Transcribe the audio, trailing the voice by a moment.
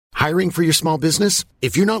Hiring for your small business?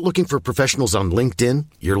 If you're not looking for professionals on LinkedIn,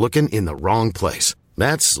 you're looking in the wrong place.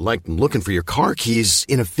 That's like looking for your car keys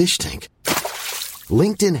in a fish tank.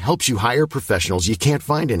 LinkedIn helps you hire professionals you can't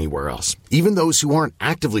find anywhere else, even those who aren't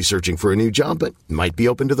actively searching for a new job but might be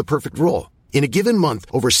open to the perfect role. In a given month,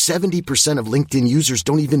 over 70% of LinkedIn users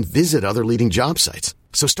don't even visit other leading job sites.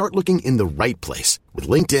 So start looking in the right place. With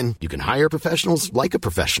LinkedIn, you can hire professionals like a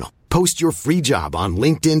professional. Post your free job on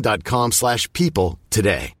linkedin.com/people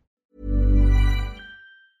today.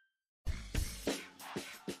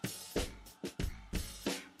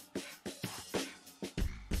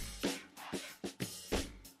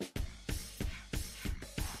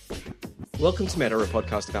 Welcome to Meta, a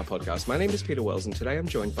podcast about podcasts. My name is Peter Wells, and today I'm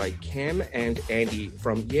joined by Cam and Andy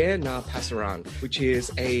from Yeah Nah Pasaran, which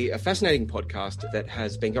is a fascinating podcast that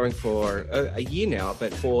has been going for a year now,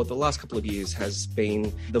 but for the last couple of years has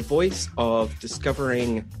been the voice of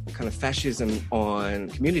discovering kind of fascism on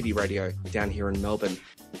community radio down here in Melbourne.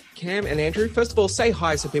 Cam and Andrew, first of all, say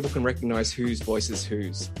hi so people can recognise whose voice is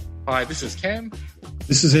whose. Hi, this is Cam.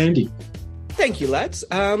 This is Andy. Thank you, lads.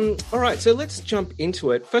 All right, so let's jump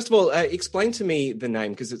into it. First of all, explain to me the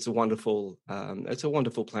name, because it's a wonderful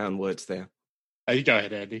play on words there. You go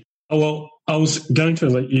ahead, Andy. Oh, well, I was going to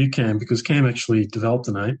let you, Cam, because Cam actually developed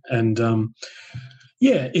the name. And,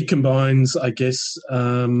 it combines, I guess,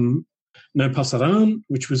 No Pasaran,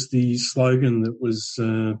 which was the slogan that was,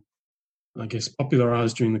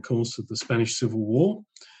 popularised during the course of the Spanish Civil War.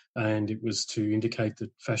 And it was to indicate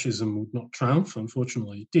that fascism would not triumph.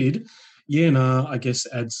 Unfortunately, it did. Yeah Nah, I guess,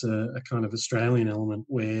 adds a kind of Australian element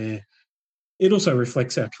where it also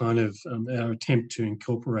reflects our kind of our attempt to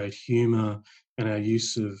incorporate humour and our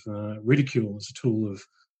use of ridicule as a tool of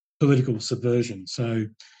political subversion. So,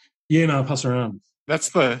 Yeah Nah Pasaran. That's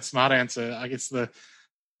the smart answer. I guess the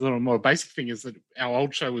little more basic thing is that our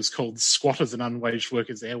old show was called Squatters and Unwaged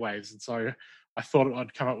Workers Airwaves, and so I thought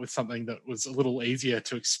I'd come up with something that was a little easier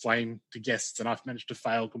to explain to guests, and I've managed to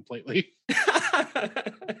fail completely.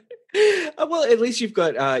 Well, at least you've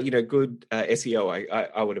got good SEO,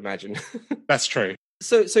 I would imagine. That's true.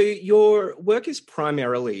 So your work is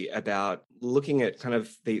primarily about looking at kind of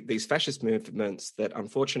these fascist movements that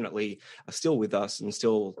unfortunately are still with us and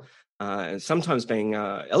still sometimes being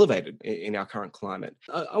elevated in our current climate.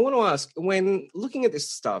 I want to ask, when looking at this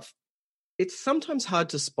stuff, it's sometimes hard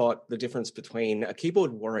to spot the difference between a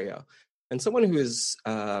keyboard warrior and someone who is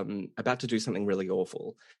about to do something really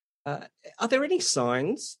awful. Are there any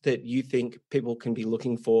signs that you think people can be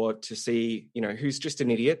looking for to see, who's just an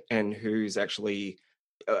idiot and who's actually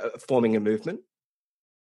forming a movement?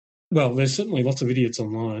 Well, there's certainly lots of idiots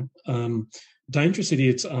online. Dangerous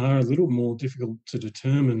idiots are a little more difficult to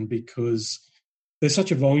determine because there's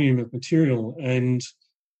such a volume of material. And,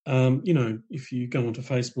 if you go onto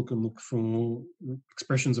Facebook and look for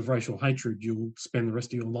expressions of racial hatred, you'll spend the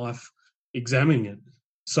rest of your life examining it.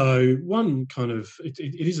 So one kind of, it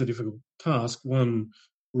is a difficult task. One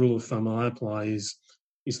rule of thumb I apply is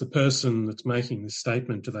the person that's making this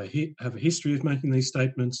statement, do they have a history of making these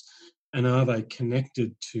statements, and are they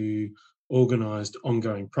connected to organised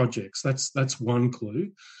ongoing projects? That's one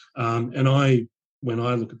clue. And when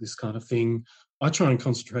I look at this kind of thing, I try and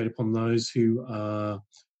concentrate upon those who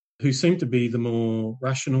seem to be the more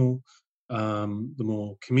rational, the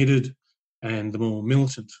more committed, and the more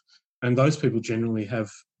militant. And those people generally have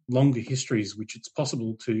longer histories which it's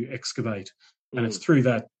possible to excavate. And it's through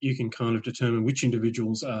that you can kind of determine which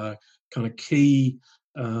individuals are kind of key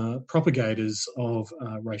propagators of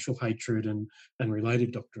racial hatred and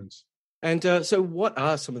related doctrines. And so what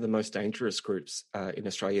are some of the most dangerous groups in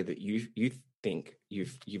Australia that you think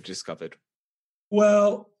you've discovered?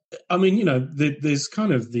 Well, I mean, there's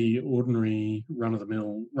kind of the ordinary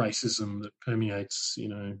run-of-the-mill racism that permeates,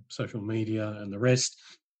 social media and the rest.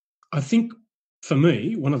 I think, for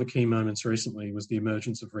me, one of the key moments recently was the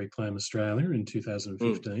emergence of Reclaim Australia in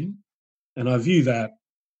 2015. And I view that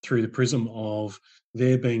through the prism of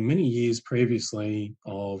there being many years previously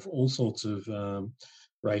of all sorts of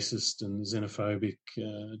racist and xenophobic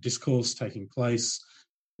discourse taking place.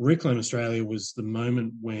 Reclaim Australia was the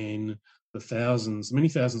moment when many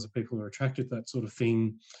thousands of people who are attracted to that sort of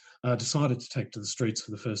thing decided to take to the streets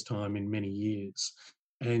for the first time in many years.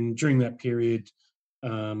 And during that period,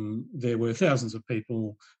 there were thousands of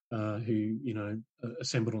people who,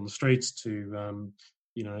 assembled on the streets to,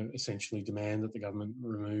 essentially demand that the government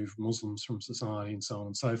remove Muslims from society and so on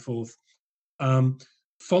and so forth.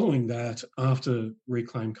 Following that, after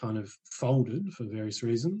Reclaim kind of folded for various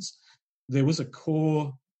reasons, there was a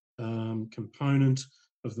core component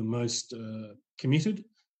of the most committed,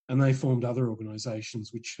 and they formed other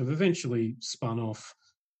organisations which have eventually spun off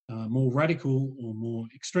more radical or more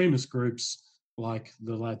extremist groups like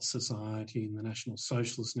the Lads Society and the National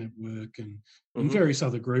Socialist Network and various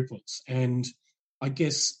other grouplets. And I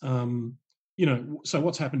guess, so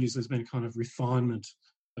what's happened is there's been a kind of refinement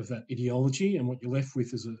of that ideology, and what you're left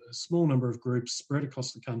with is a small number of groups spread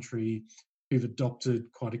across the country who've adopted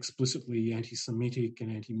quite explicitly anti-Semitic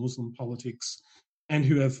and anti-Muslim politics, and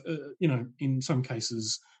who have, in some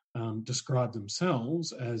cases, described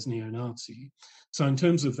themselves as neo-Nazi. So in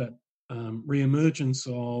terms of that re-emergence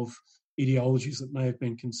of ideologies that may have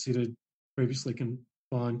been considered previously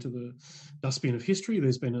confined to the dustbin of history,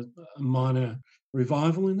 there's been a minor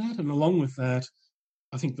revival in that. And along with that,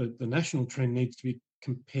 I think that the national trend needs to be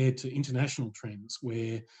compared to international trends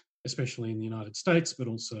where, especially in the United States, but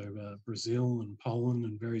also Brazil and Poland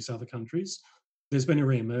and various other countries, there's been a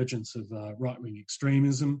re-emergence of right-wing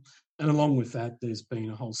extremism. And along with that, there's been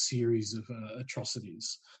a whole series of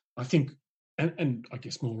atrocities. I think, and I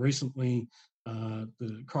guess more recently,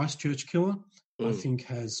 the Christchurch killer, I think,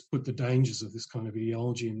 has put the dangers of this kind of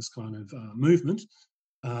ideology and this kind of movement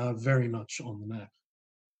very much on the map.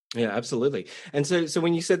 Yeah, absolutely. And so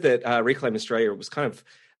when you said that Reclaim Australia was kind of,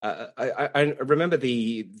 I remember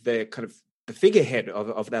the kind of the figurehead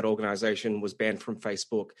of that organisation was banned from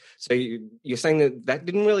Facebook. So you're saying that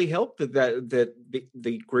didn't really help, that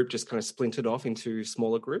the group just kind of splintered off into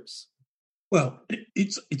smaller groups? Well,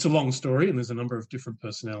 it's a long story, and there's a number of different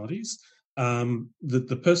personalities.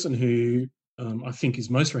 The person who I think is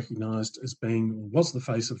most recognised as was the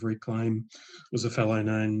face of Reclaim was a fellow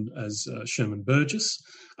known as Sherman Burgess.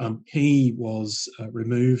 He was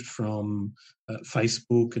removed from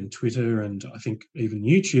Facebook and Twitter and I think even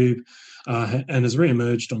YouTube, and has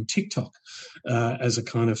re-emerged on TikTok as a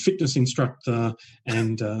kind of fitness instructor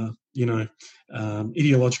and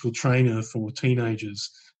ideological trainer for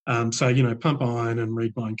teenagers. So pump iron and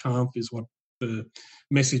read Mein Kampf is what the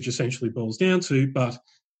message essentially boils down to, but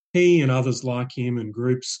he and others like him and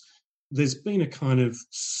groups, there's been a kind of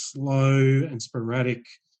slow and sporadic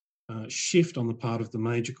shift on the part of the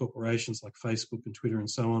major corporations like Facebook and Twitter and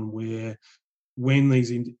so on, where when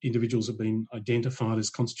these individuals have been identified as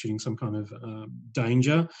constituting some kind of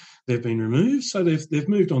danger, they've been removed. So they've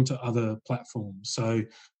moved on to other platforms. So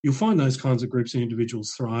you'll find those kinds of groups and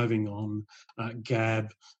individuals thriving on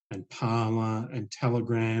Gab and Parler and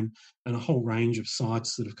Telegram and a whole range of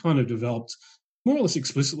sites that have kind of developed more or less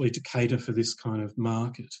explicitly to cater for this kind of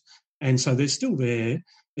market. And so they're still there.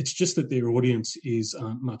 It's just that their audience is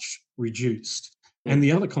much reduced. And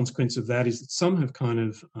the other consequence of that is that some have kind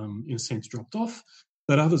of, in a sense, dropped off,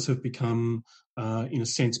 but others have become, in a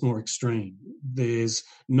sense, more extreme. There's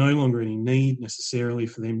no longer any need necessarily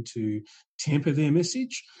for them to temper their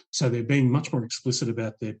message. So they're being much more explicit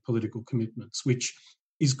about their political commitments, which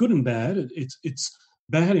is good and bad. It's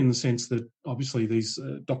bad in the sense that obviously these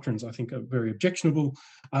doctrines, I think, are very objectionable.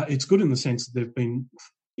 It's good in the sense that they've been,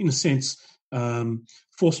 in a sense,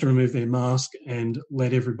 forced to remove their mask and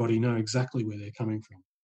let everybody know exactly where they're coming from.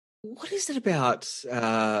 What is it about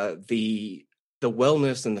the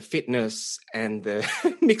wellness and the fitness and the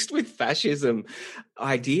mixed with fascism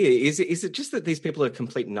idea? Is it just that these people are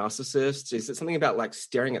complete narcissists? Is it something about like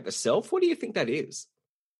staring at the self? What do you think that is?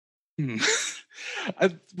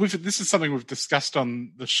 This is something we've discussed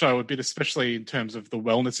on the show a bit, especially in terms of the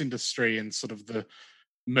wellness industry and sort of the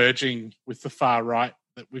merging with the far right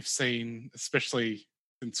that we've seen, especially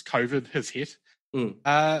since COVID has hit.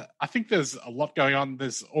 I think there's a lot going on.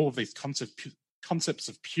 There's all of these concepts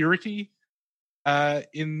of purity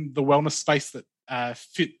in the wellness space that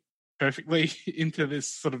fit perfectly into this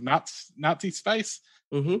sort of Nazi space.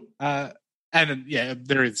 And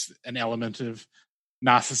there is an element of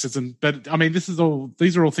narcissism, but I mean,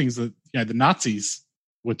 these are all things that the Nazis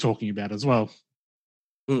were talking about as well.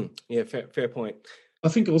 Yeah, fair point. I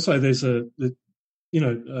think also there's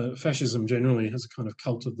fascism generally has a kind of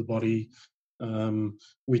cult of the body,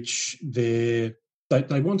 which they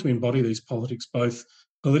want to embody these politics both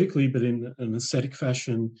politically, but in an aesthetic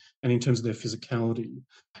fashion, and in terms of their physicality,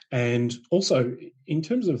 and also in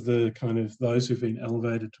terms of the kind of those who've been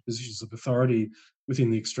elevated to positions of authority within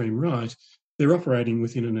the extreme right. They're operating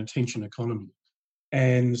within an attention economy.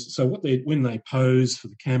 And so when they pose for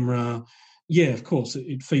the camera, yeah, of course,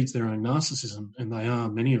 it feeds their own narcissism, and they are,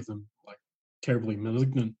 many of them, like terribly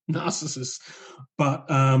malignant narcissists. But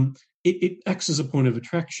it acts as a point of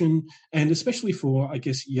attraction, and especially for, I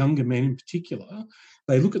guess, younger men in particular,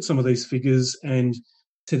 they look at some of these figures and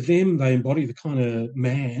to them, they embody the kind of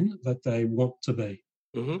man that they want to be.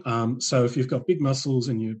 So if you've got big muscles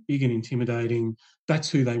and you're big and intimidating, that's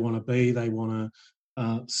who they want to be. They want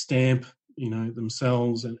to stamp,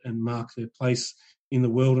 themselves and mark their place in the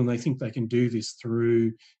world, and they think they can do this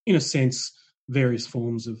through, in a sense, various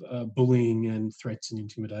forms of bullying and threats and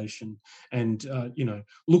intimidation. And,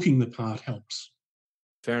 looking the part helps.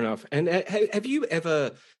 Fair enough. And have you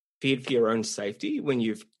ever feared for your own safety when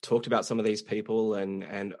you've talked about some of these people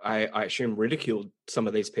and I assume ridiculed some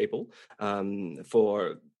of these people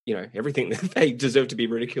for everything that they deserve to be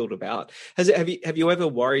ridiculed about? Have you ever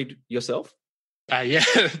worried yourself? Yeah,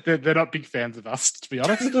 they're not big fans of us, to be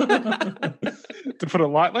honest, to put it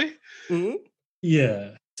lightly. Mm-hmm.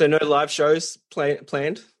 Yeah. So no live shows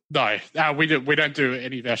planned? No, we don't do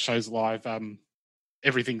any of our shows live.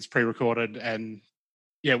 Everything's pre-recorded, and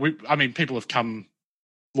yeah, people have come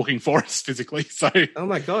looking for us physically. So, oh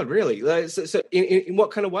my god, really? So in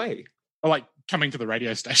what kind of way? Like coming to the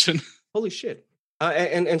radio station. Holy shit!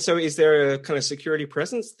 And so, is there a kind of security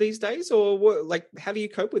presence these days, or what, like how do you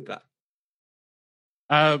cope with that?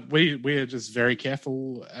 We are just very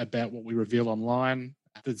careful about what we reveal online.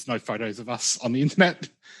 There's no photos of us on the internet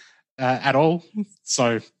at all,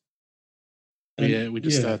 so we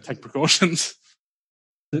just take precautions.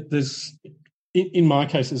 There's, in my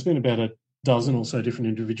case, there's been about a dozen or so different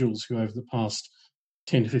individuals who, over the past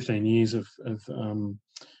 10 to 15 years, have been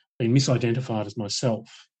misidentified as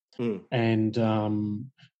myself. And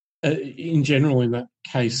in general, in that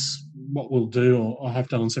case, what we'll do, or I have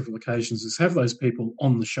done on several occasions, is have those people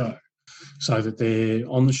on the show, so that they're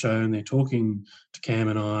on the show and they're talking to Cam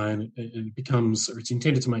and I, and it's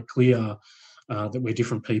intended to make clear that we're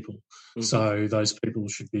different people. Mm-hmm. So those people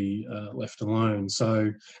should be left alone.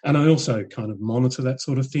 So, and I also kind of monitor that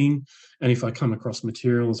sort of thing. And if I come across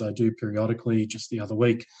materials, I do periodically. Just the other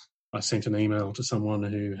week, I sent an email to someone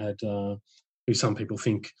who had, who some people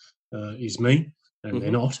think is me, and mm-hmm.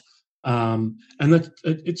 they're not. And that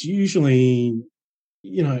it's usually,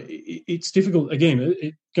 it's difficult.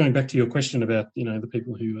 Again, going back to your question about, the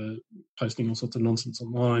people who are posting all sorts of nonsense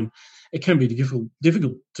online, it can be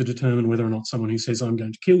difficult to determine whether or not someone who says, I'm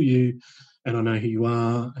going to kill you and I know who you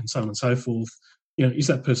are, and so on and so forth, is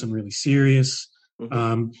that person really serious?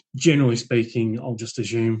 Mm-hmm. Generally speaking, I'll just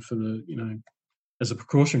assume for the, as a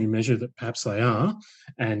precautionary measure that perhaps they are.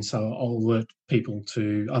 And so I'll alert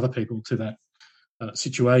other people to that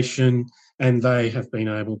situation, and they have been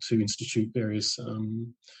able to institute various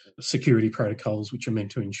security protocols which are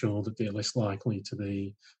meant to ensure that they're less likely to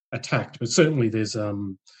be attacked. But certainly there's,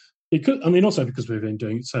 also because we've been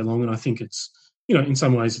doing it so long, and I think it's, in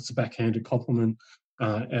some ways it's a backhanded compliment.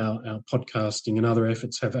 Our podcasting and other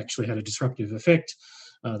efforts have actually had a disruptive effect.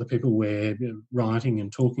 The people we're writing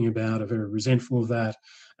and talking about are very resentful of that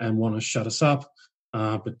and want to shut us up.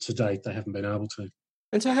 But to date, they haven't been able to.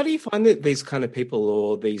 And so how do you find that these kind of people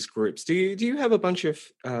or these groups? Do you have a bunch of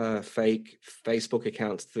fake Facebook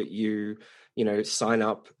accounts that you sign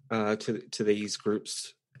up to these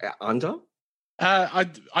groups under? I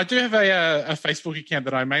do have a Facebook account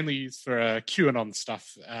that I mainly use for QAnon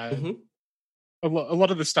stuff. Mm-hmm. A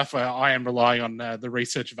lot of the stuff I am relying on the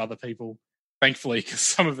research of other people, thankfully, because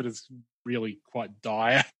some of it is really quite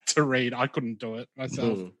dire to read. I couldn't do it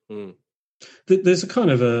myself. Mm-hmm. There's a kind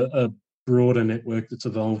of a broader network that's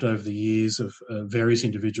evolved over the years of various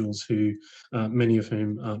individuals who, many of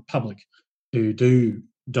whom aren't public, who do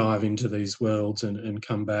dive into these worlds and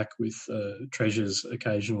come back with treasures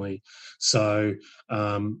occasionally. So,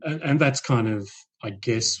 and that's kind of, I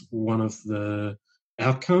guess, one of the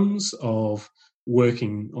outcomes of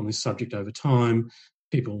working on this subject over time.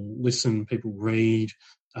 People listen, people read,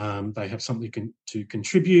 they have something to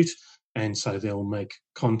contribute, and so they'll make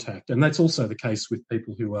contact. And that's also the case with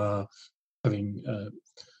people who are having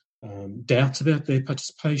doubts about their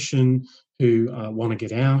participation, who want to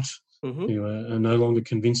get out, mm-hmm. who are no longer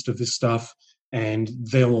convinced of this stuff, and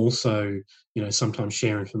they'll also, sometimes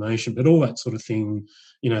share information. But all that sort of thing,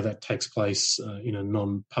 that takes place in a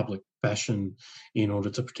non-public fashion in order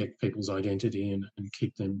to protect people's identity and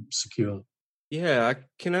keep them secure. Yeah, I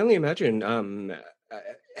can only imagine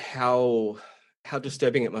how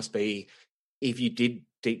disturbing it must be if you did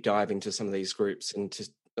deep dive into some of these groups, and to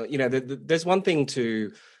there's one thing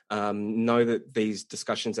to know that these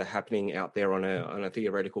discussions are happening out there on a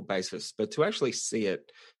theoretical basis, but to actually see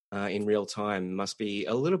it in real time must be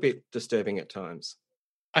a little bit disturbing at times.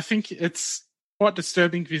 I think it's quite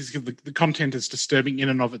disturbing because the content is disturbing in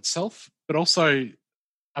and of itself, but also,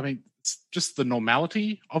 it's just the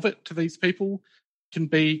normality of it to these people can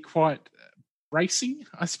be quite bracing,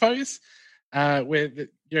 I suppose, where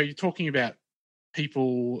you're talking about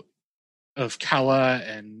people of colour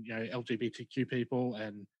and LGBTQ people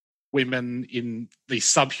and women in these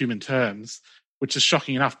subhuman terms, which is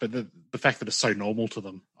shocking enough, but the fact that it's so normal to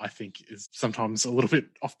them, I think, is sometimes a little bit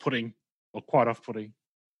off-putting, or quite off-putting.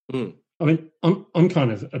 Mm. I mean, I'm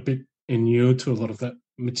kind of a bit inured to a lot of that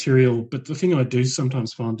material, but the thing I do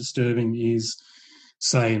sometimes find disturbing is,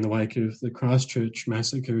 say, in the wake of the Christchurch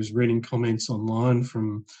massacre, is reading comments online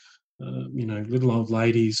from, little old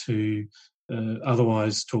ladies who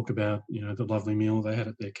otherwise talk about, the lovely meal they had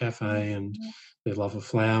at their cafe and their love of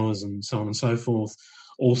flowers and so on and so forth,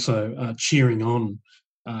 also cheering on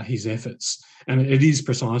his efforts. And it is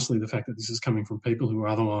precisely the fact that this is coming from people who are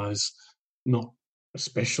otherwise not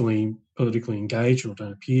especially politically engaged or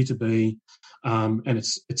don't appear to be, and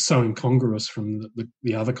it's so incongruous from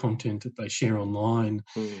the other content that they share online,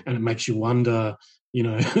 and it makes you wonder,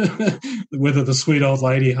 whether the sweet old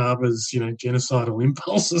lady harbours, genocidal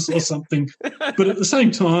impulses or something. But at the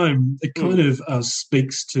same time, it kind of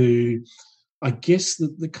speaks to, I guess,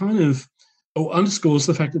 the kind of, or underscores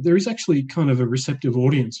the fact that there is actually kind of a receptive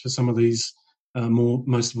audience for some of these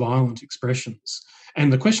most violent expressions.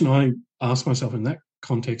 And the question I ask myself in that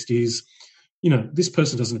context is, this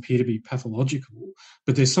person doesn't appear to be pathological,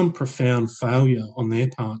 but there's some profound failure on their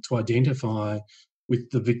part to identify with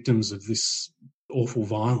the victims of this awful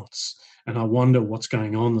violence. And I wonder what's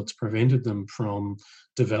going on that's prevented them from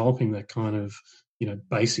developing that kind of,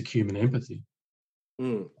 basic human empathy.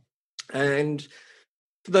 And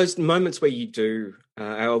for those moments where you do,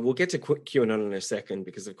 we'll get to QAnon in a second,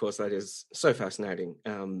 because of course that is so fascinating.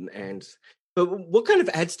 But what kind of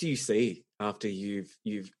ads do you see after do you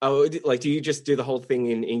just do the whole thing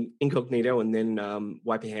in incognito and then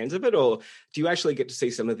wipe your hands of it, or do you actually get to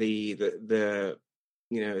see some of the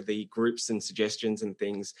groups and suggestions and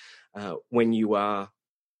things when you are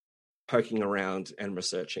poking around and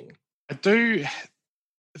researching? I do.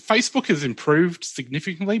 Facebook has improved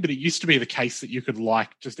significantly, but it used to be the case that you could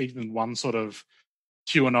like just even one sort of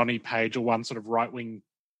QAnon-y page or one sort of right-wing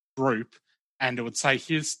group, and it would say,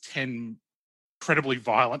 here's 10 incredibly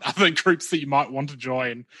violent other groups that you might want to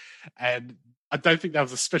join. And I don't think that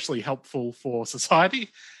was especially helpful for society.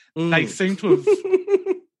 They seem to have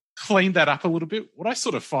cleaned that up a little bit. What I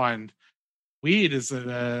sort of find weird is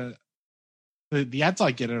that the ads I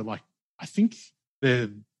get are like, I think they're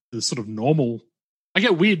the sort of normal. I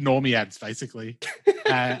get weird normie ads, basically.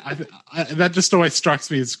 That just always strikes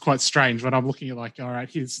me as quite strange when I'm looking at, like, all right,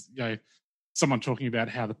 here's someone talking about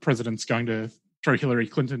how the president's going to throw Hillary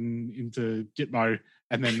Clinton into Gitmo,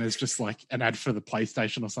 and then there's just like an ad for the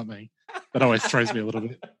PlayStation or something. That always throws me a little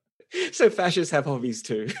bit. So fascists have hobbies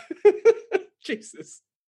too. Jesus.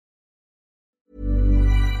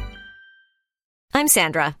 I'm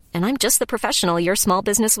Sandra, and I'm just the professional your small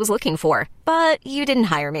business was looking for. But you didn't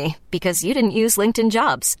hire me because you didn't use LinkedIn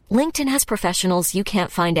Jobs. LinkedIn has professionals you can't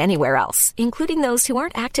find anywhere else, including those who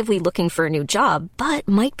aren't actively looking for a new job, but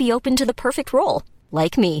might be open to the perfect role,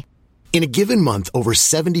 like me. In a given month, over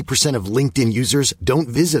 70% of LinkedIn users don't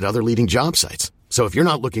visit other leading job sites. So if you're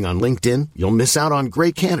not looking on LinkedIn, you'll miss out on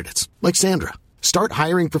great candidates like Sandra. Start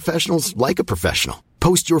hiring professionals like a professional.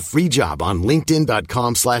 Post your free job on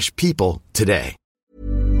linkedin.com/people today.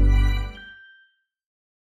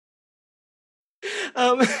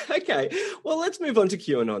 Okay, well, let's move on to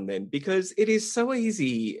QAnon then, because it is so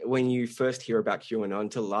easy when you first hear about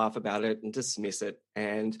QAnon to laugh about it and dismiss it.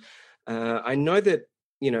 And I know that,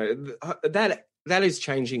 that is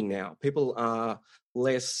changing now. People are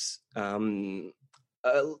less able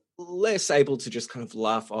to just kind of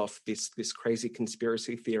laugh off this crazy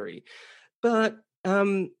conspiracy theory. But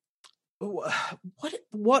what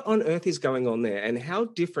on earth is going on there, and how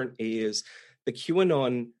different is the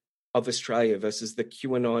QAnon of Australia versus the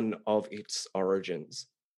QAnon of its origins?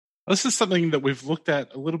 This is something that we've looked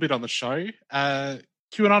at a little bit on the show.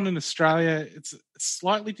 QAnon in Australia, it's a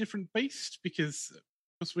slightly different beast because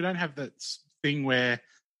we don't have that thing where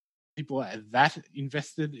people are that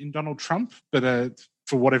invested in Donald Trump, but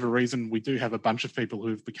for whatever reason, we do have a bunch of people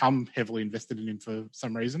who've become heavily invested in him for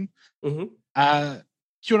some reason. QAnon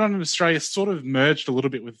in Australia sort of merged a little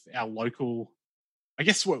bit with our local, I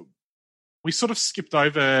guess we sort of skipped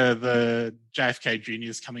over the JFK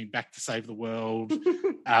Jr.'s coming back to save the world.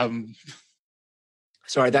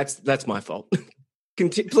 Sorry, that's my fault.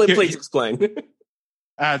 Please explain.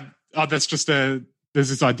 That's just there's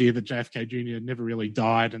this idea that JFK Jr. never really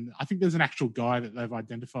died, and I think there's an actual guy that they've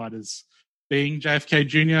identified as being JFK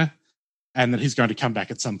Jr., and that he's going to come back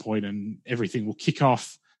at some point and everything will kick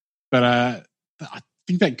off. But I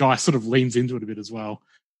think that guy sort of leans into it a bit as well.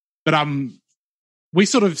 But we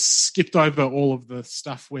sort of skipped over all of the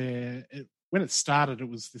stuff where when it started, it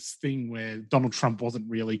was this thing where Donald Trump wasn't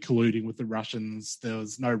really colluding with the Russians. There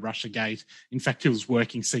was no Russiagate. In fact, he was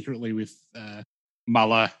working secretly with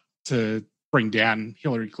Mueller to bring down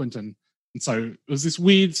Hillary Clinton. And so it was this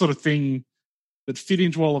weird sort of thing that fit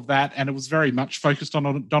into all of that, and it was very much focused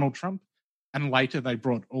on Donald Trump. and later they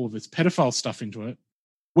brought all of this pedophile stuff into it.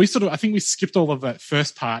 I think we skipped all of that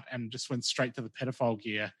first part and just went straight to the pedophile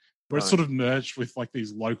gear, where it sort of merged with like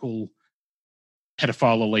these local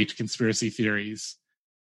pedophile elite conspiracy theories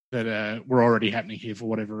that were already happening here for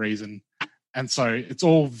whatever reason. And so it's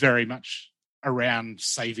all very much around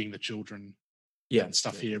saving the children and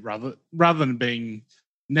stuff here, rather than being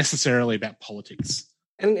necessarily about politics.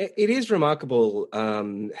 And it is remarkable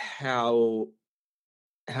how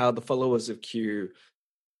the followers of Q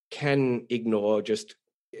can ignore just,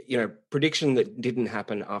 prediction that didn't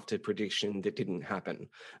happen after prediction that didn't happen.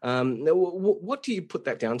 What do you put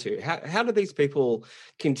that down to? How do these people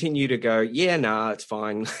continue to go, it's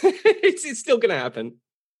fine. it's still going to happen?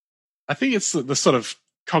 I think it's the sort of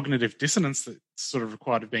cognitive dissonance that's sort of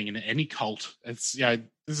required of being in any cult. It's,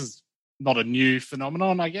 this is not a new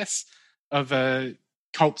phenomenon, I guess, of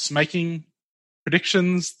cults making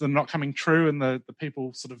predictions that are not coming true and the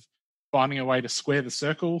people sort of finding a way to square the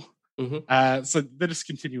circle. Mm-hmm. So they're just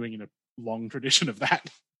continuing in a long tradition of that.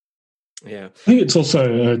 Yeah. I think it's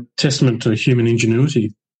also a testament to human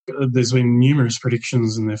ingenuity. There's been numerous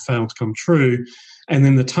predictions and they've failed to come true. And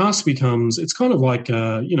then the task becomes, it's kind of like,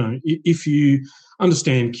 if you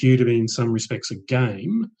understand Q to be in some respects a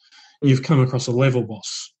game, you've come across a level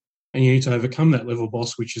boss and you need to overcome that level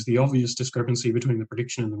boss, which is the obvious discrepancy between the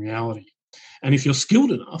prediction and the reality. And if you're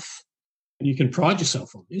skilled enough, and you can pride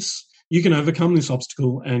yourself on this, you can overcome this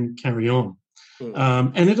obstacle and carry on.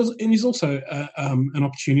 And it is also an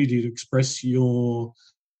opportunity to express your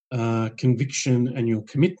conviction and your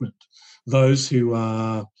commitment. Those who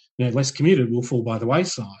are less committed will fall by the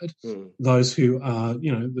wayside. Those who are,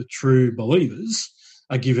 the true believers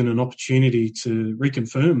are given an opportunity to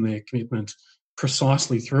reconfirm their commitment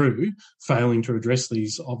precisely through failing to address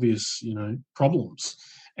these obvious, problems.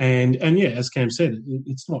 And as Cam said,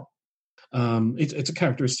 it's not. It's a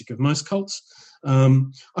characteristic of most cults.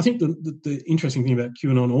 I think the interesting thing about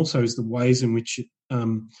QAnon also is the ways in which it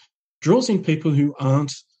draws in people who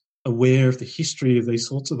aren't aware of the history of these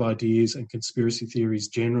sorts of ideas and conspiracy theories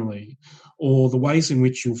generally, or the ways in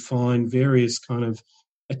which you'll find various kind of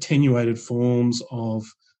attenuated forms of,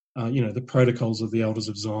 the protocols of the Elders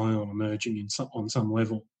of Zion emerging on some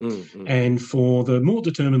level. Mm-hmm. And for the more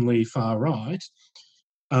determinedly far right,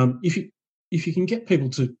 if you can get people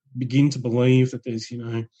to begin to believe that there's,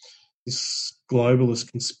 this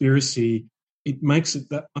globalist conspiracy, it makes it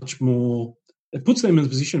that much more. It puts them in a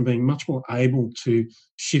position of being much more able to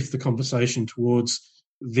shift the conversation towards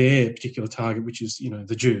their particular target, which is,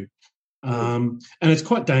 the Jew. And it's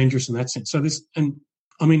quite dangerous in that sense. So and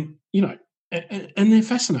they're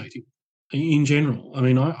fascinating in general. I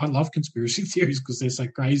mean, I love conspiracy theories because they're so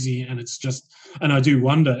crazy, and it's just, and I do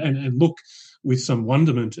wonder and look with some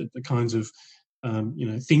wonderment at the kinds of,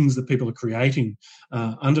 things that people are creating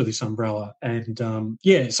under this umbrella. And,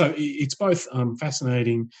 so it's both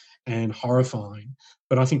fascinating and horrifying.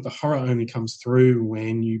 But I think the horror only comes through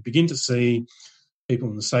when you begin to see people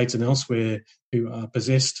in the States and elsewhere who are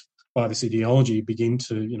possessed by this ideology begin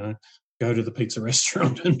to, go to the pizza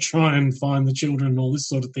restaurant and try and find the children and all this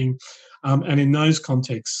sort of thing. And in those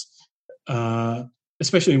contexts,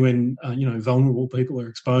 especially when, vulnerable people are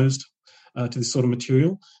exposed to this sort of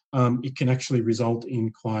material, it can actually result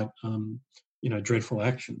in quite, dreadful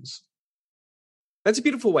actions. That's a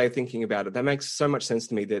beautiful way of thinking about it. That makes so much sense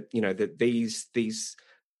to me that, that these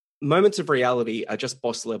moments of reality are just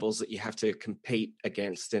boss levels that you have to compete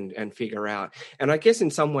against and figure out. And I guess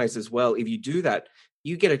in some ways as well, if you do that,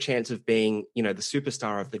 you get a chance of being, the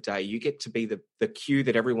superstar of the day. You get to be the Q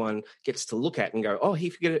that everyone gets to look at and go, oh, he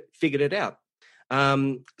figured it out.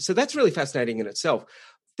 So that's really fascinating in itself.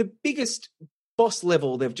 The biggest boss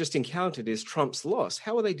level they've just encountered is Trump's loss.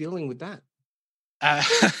 How are they dealing with that?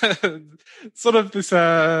 Sort of this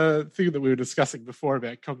thing that we were discussing before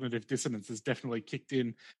about cognitive dissonance has definitely kicked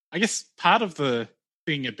in. I guess part of the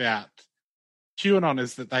thing about QAnon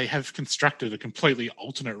is that they have constructed a completely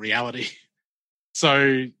alternate reality.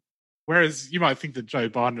 So whereas you might think that Joe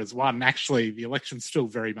Biden has won, actually the election's still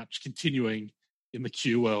very much continuing in the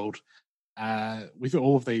Q world with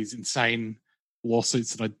all of these insane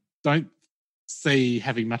lawsuits that I don't see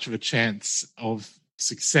having much of a chance of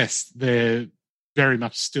success. They're very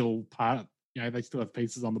much still part, they still have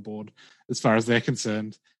pieces on the board as far as they're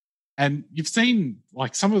concerned. And you've seen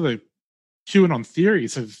like some of the QAnon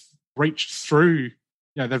theories have reached through,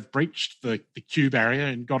 they've breached the Q barrier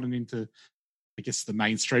and gotten into, I guess, the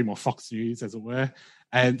mainstream or Fox News, as it were.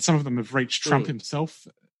 And some of them have reached Trump himself.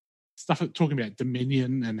 Stuff talking about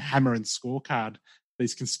Dominion and Hammer and Scorecard,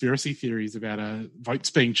 these conspiracy theories about votes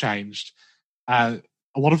being changed. A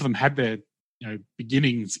lot of them had their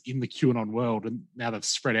beginnings in the QAnon world, and now they've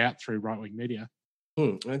spread out through right-wing media.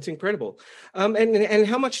 That's incredible. And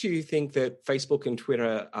how much do you think that Facebook and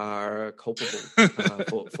Twitter are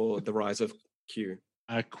culpable for the rise of Q?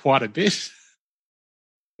 Quite a bit.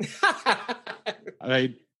 I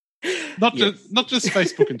mean, not just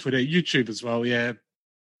Facebook and Twitter, YouTube as well. Yeah,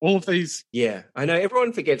 all of these. Yeah, I know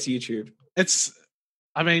everyone forgets YouTube.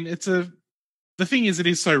 The thing is, it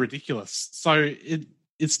is so ridiculous. So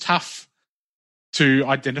it's tough to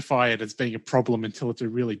identify it as being a problem until it's a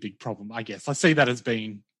really big problem, I guess. I see that as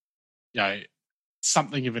being,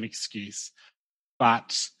 something of an excuse.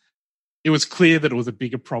 But it was clear that it was a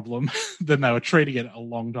bigger problem than they were treating it a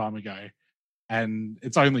long time ago. And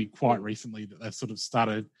it's only quite recently that they've sort of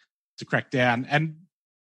started to crack down. And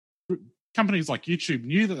companies like YouTube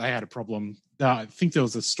knew that they had a problem. I think there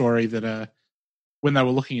was a story that when they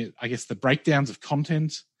were looking at, I guess, the breakdowns of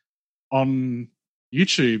content on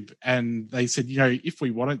YouTube, and they said, if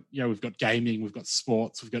we want it, we've got gaming, we've got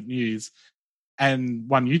sports, we've got news. And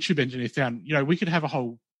one YouTube engineer found, we could have a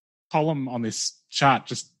whole column on this chart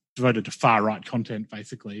just devoted to far-right content,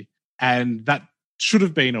 basically. And that should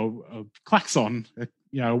have been a klaxon,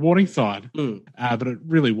 a warning sign, but it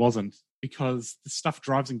really wasn't, because this stuff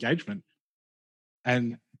drives engagement.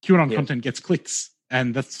 And QAnon content gets clicks,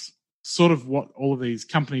 and that's sort of what all of these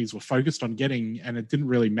companies were focused on getting, and it didn't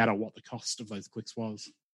really matter what the cost of those clicks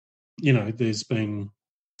was. There's been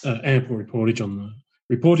ample reportage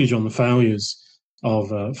on the failures of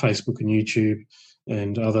Facebook and YouTube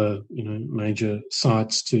and other major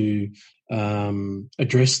sites to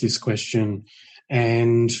address this question.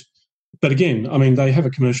 But again, they have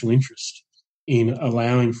a commercial interest in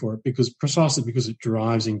allowing for it precisely because it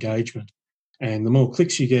drives engagement, and the more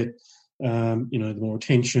clicks you get, the more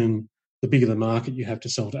attention, the bigger the market you have to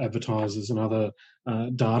sell to advertisers and other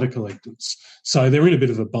data collectors. So they're in a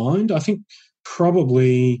bit of a bind. I think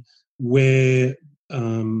probably where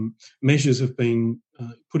measures have been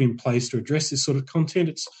put in place to address this sort of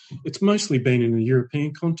content, it's mostly been in a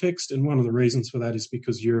European context, and one of the reasons for that is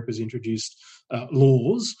because Europe has introduced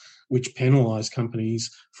laws which penalise companies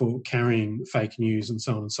for carrying fake news and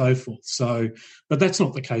so on and so forth. But that's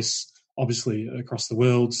not the case, obviously, across the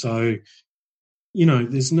world. So,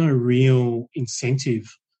 there's no real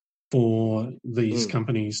incentive for these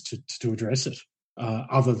companies to address it,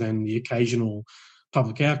 other than the occasional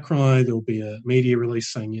public outcry. There'll be a media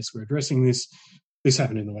release saying, yes, we're addressing this. This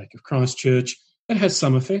happened in the wake of Christchurch. It has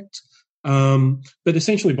some effect. But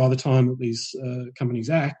essentially, by the time that these companies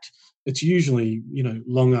act, it's usually,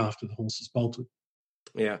 long after the horse is bolted.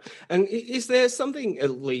 Yeah. And is there something, at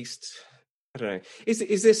least, I don't know,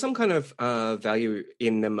 is there some kind of value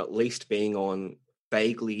in them at least being on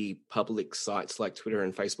vaguely public sites like Twitter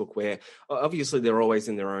and Facebook, where obviously they're always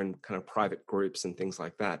in their own kind of private groups and things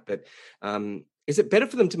like that? But is it better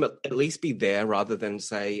for them to at least be there rather than,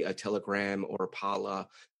 say, a Telegram or a Parler,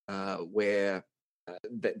 where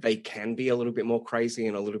they can be a little bit more crazy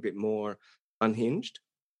and a little bit more unhinged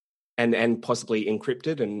and possibly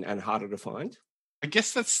encrypted and harder to find? I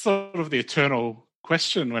guess that's sort of the eternal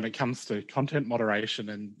question when it comes to content moderation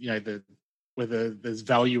and, whether there's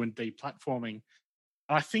value in deplatforming.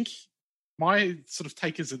 And I think my sort of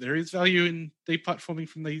take is that there is value in deplatforming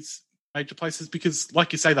from these major places because,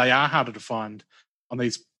 like you say, they are harder to find on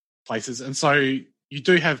these places. And so you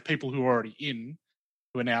do have people who are already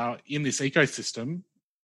who are now in this ecosystem,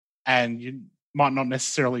 and you might not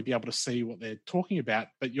necessarily be able to see what they're talking about,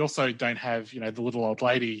 but you also don't have, the little old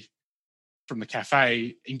lady from the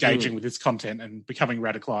cafe engaging with this content and becoming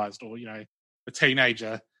radicalized, or, a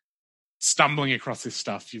teenager stumbling across this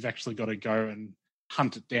stuff. You've actually got to go and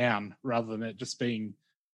hunt it down rather than it just being,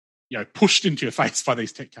 pushed into your face by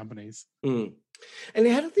these tech companies. And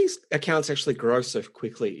how do these accounts actually grow so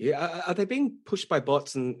quickly? Are they being pushed by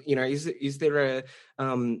bots? And, is there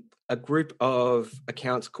a group of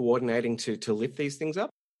accounts coordinating to lift these things up?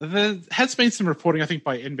 There has been some reporting, I think,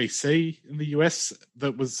 by NBC in the US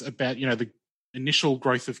that was about, the initial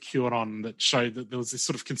growth of QAnon that showed that there was this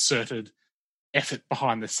sort of concerted effort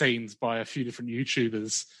behind the scenes by a few different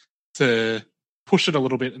YouTubers to push it a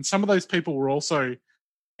little bit. And some of those people were also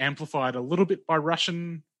amplified a little bit by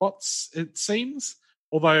Russian bots, it seems,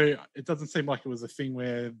 although it doesn't seem like it was a thing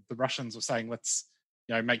where the Russians were saying, let's,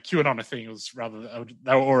 make QAnon a thing. It was rather,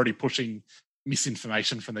 they were already pushing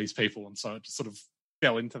misinformation from these people. And so it just sort of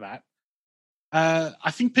fell into that.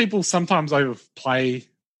 I think people sometimes overplay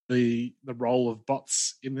the role of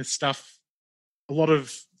bots in this stuff. A lot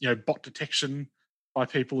of bot detection by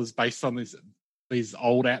people is based on these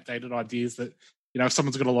old outdated ideas that if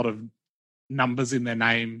someone's got a lot of numbers in their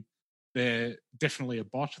name, they're definitely a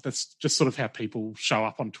bot. That's just sort of how people show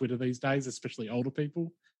up on Twitter these days, especially older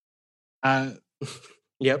people.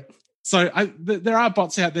 Yep. So there are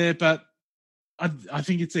bots out there, but I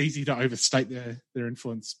think it's easy to overstate their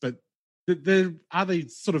influence. But there are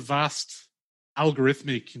these sort of vast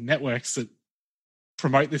algorithmic networks that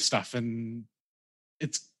promote this stuff, and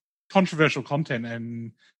it's controversial content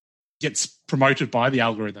and gets promoted by the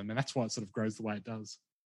algorithm, and that's why it sort of grows the way it does.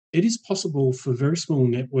 It is possible for very small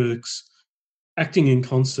networks acting in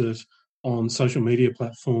concert on social media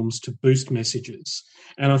platforms to boost messages.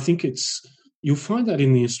 And I think you'll find that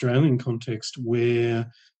in the Australian context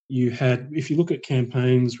where you had, if you look at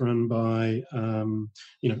campaigns run by,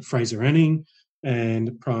 Fraser Anning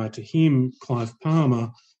and prior to him, Clive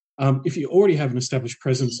Palmer, if you already have an established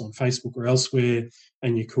presence on Facebook or elsewhere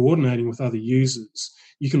and you're coordinating with other users,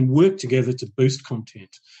 you can work together to boost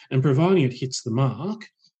content. And providing it hits the mark,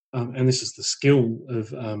 and this is the skill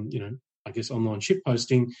of, online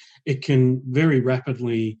shitposting, it can very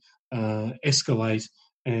rapidly escalate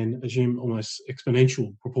and assume almost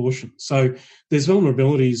exponential proportions. So there's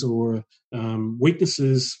vulnerabilities or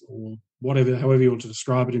weaknesses or whatever, however you want to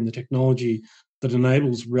describe it in the technology that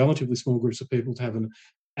enables relatively small groups of people to have an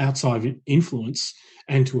outside influence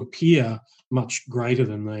and to appear much greater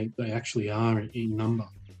than they actually are in number.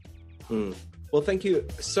 Mm. Well, thank you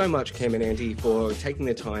so much, Cam and Andy, for taking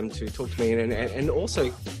the time to talk to me and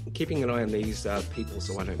also keeping an eye on these people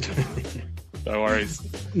so I don't... No worries.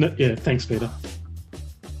 Yeah, thanks, Peter.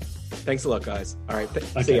 Thanks a lot, guys. All right,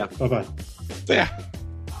 okay. See ya. Bye-bye. See ya.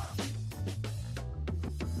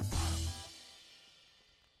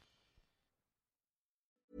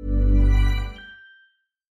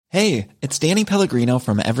 Hey, it's Danny Pellegrino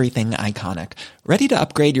from Everything Iconic. Ready to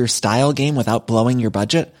upgrade your style game without blowing your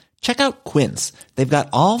budget? Check out Quince. They've got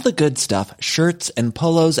all the good stuff, shirts and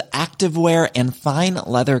polos, activewear, and fine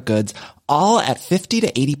leather goods, all at 50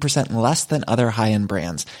 to 80% less than other high-end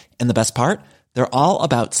brands. And the best part? They're all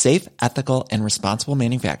about safe, ethical, and responsible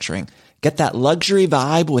manufacturing. Get that luxury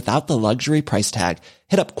vibe without the luxury price tag.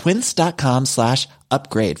 Hit up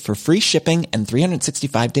quince.com/upgrade for free shipping and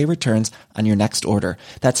 365-day returns on your next order.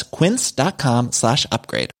 That's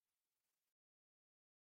quince.com/upgrade.